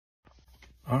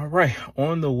All right,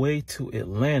 on the way to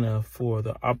Atlanta for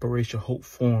the Operation Hope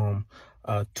Forum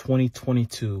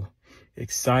 2022.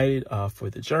 Excited for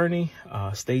the journey.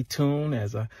 Stay tuned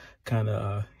as I kind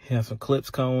of have some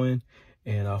clips going,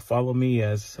 and follow me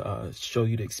as show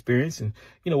you the experience. And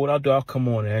what I'll do, I'll come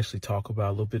on and actually talk about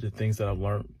a little bit of things that I've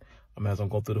learned as I'm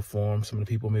going through the forum, some of the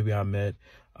people maybe I met.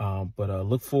 But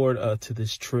look forward to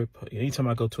this trip. Anytime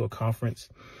I go to a conference,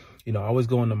 I always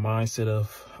go in the mindset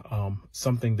of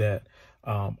something that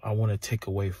I want to take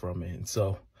away from it. And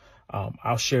so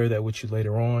I'll share that with you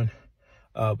later on.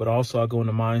 But also I go in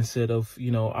the mindset of,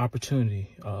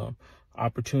 opportunity.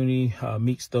 Opportunity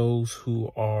meets those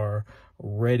who are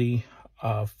ready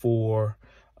for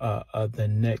the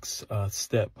next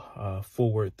step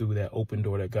forward through that open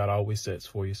door that God always sets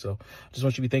for you. So I just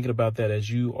want you to be thinking about that as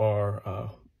you are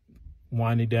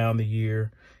winding down the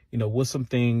year. What's some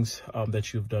things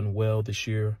that you've done well this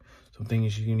year? Some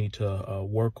things you need to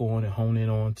work on and hone in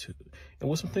on to, and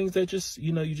what's some things that just,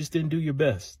 you just didn't do your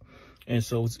best. And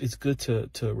so it's good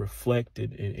to reflect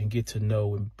and get to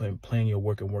know and plan your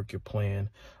work and work your plan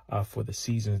for the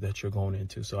seasons that you're going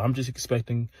into. So I'm just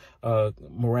expecting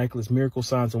miraculous miracle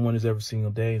signs and wonders every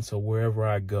single day. And so wherever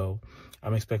I go,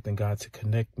 I'm expecting God to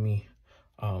connect me,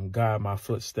 guide my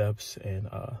footsteps, and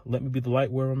let me be the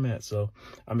light where I'm at. So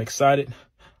I'm excited.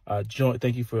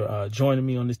 Thank you for joining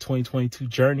me on this 2022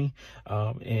 journey.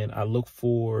 And I look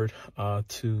forward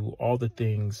to all the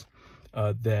things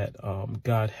that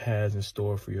God has in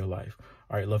store for your life.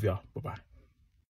 All right. Love y'all. Bye-bye.